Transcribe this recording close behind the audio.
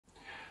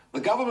The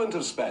government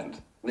have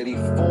spent nearly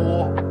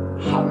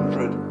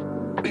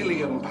 £400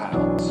 billion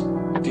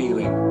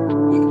dealing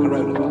with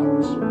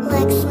coronavirus.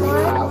 We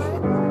have,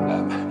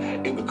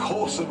 in the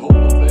course of all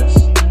of this,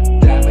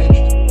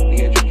 damaged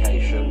the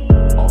education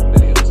of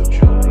millions of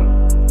children,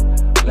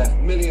 left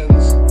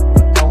millions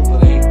of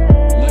elderly,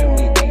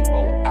 lonely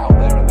people out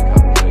there in the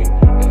country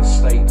in a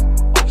state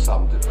of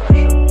some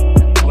depression,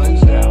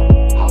 closed down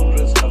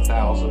hundreds of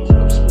thousands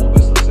of small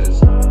businesses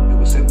who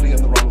were simply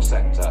in the wrong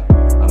sector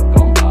and have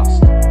gone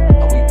bust.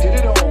 And we did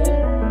it all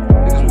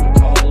because we were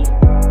told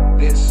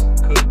this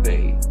could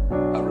be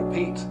a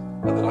repeat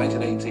of the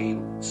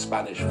 1918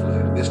 Spanish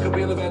flu. This could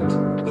be an event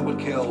that would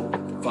kill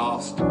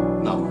vast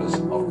numbers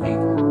of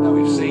people. Now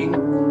we've seen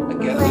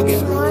again and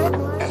again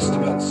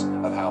estimates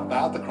of how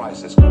bad the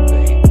crisis could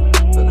be.